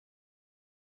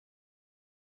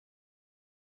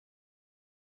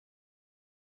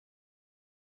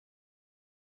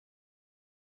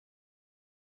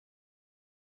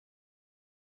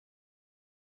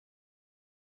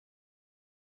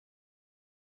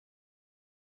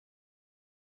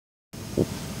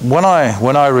when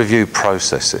I review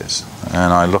processes,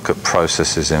 and I look at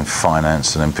processes in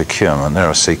finance and in procurement, there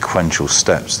are sequential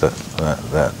steps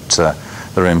that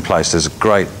are in place. There's a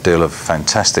great deal of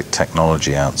fantastic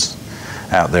technology out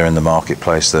there in the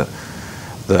marketplace that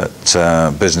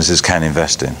businesses can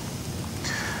invest in.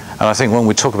 And I think when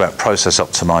we talk about process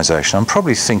optimization, I'm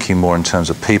probably thinking more in terms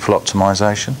of people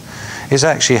optimization. Is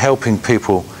actually helping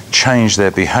people change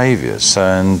their behaviours,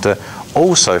 and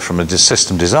also from a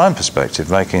system design perspective,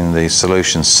 making the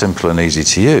solutions simple and easy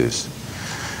to use.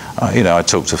 You know, I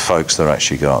talk to folks that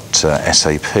actually got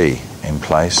SAP in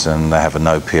place, and they have a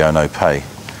no PO, no pay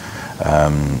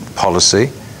policy.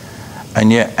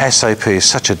 And yet SAP is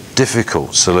such a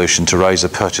difficult solution to raise a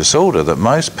purchase order that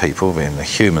most people, in the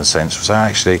human sense, will say,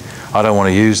 actually, I don't want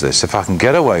to use this. If I can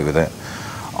get away with it,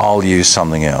 I'll use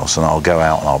something else, and I'll go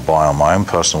out and I'll buy on my own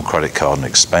personal credit card and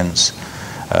expense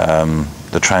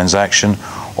the transaction,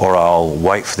 or I'll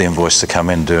wait for the invoice to come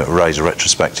in, raise a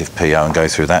retrospective PO and go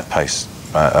through that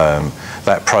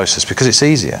that process, because it's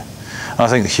easier. And I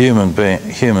think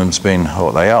humans being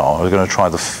what they are going to try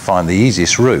to find the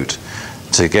easiest route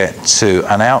to get to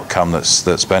an outcome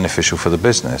that's beneficial for the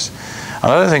business.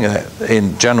 And I don't think that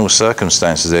in general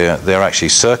circumstances they're actually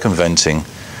circumventing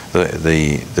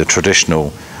the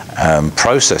traditional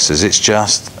processes. It's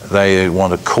just they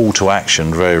want a call to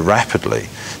action very rapidly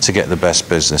to get the best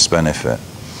business benefit.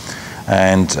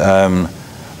 And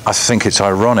I think it's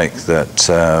ironic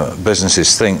that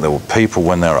businesses think that people,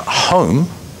 when they're at home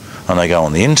and they go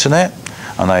on the internet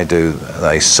and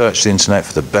they search the internet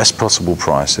for the best possible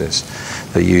prices,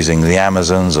 they're using the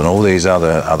Amazons and all these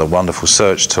other wonderful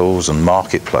search tools and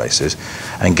marketplaces,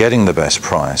 and getting the best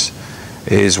price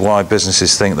is why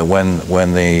businesses think that when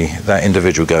that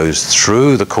individual goes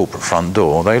through the corporate front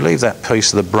door, they leave that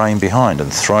piece of the brain behind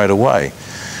and throw it away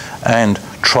and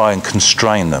try and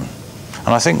constrain them. And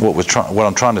I think what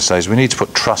I'm trying to say is we need to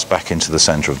put trust back into the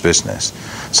centre of business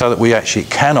so that we actually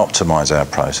can optimise our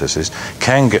processes,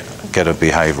 can get a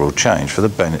behavioural change for the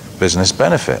business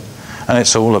benefit. And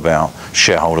it's all about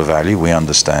shareholder value, we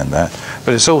understand that,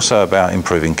 but it's also about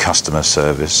improving customer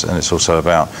service, and it's also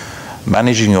about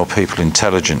managing your people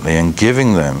intelligently and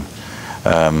giving them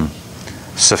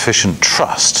sufficient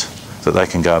trust that they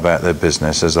can go about their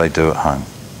business as they do at home.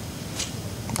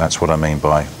 That's what I mean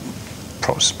by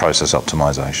process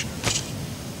optimization.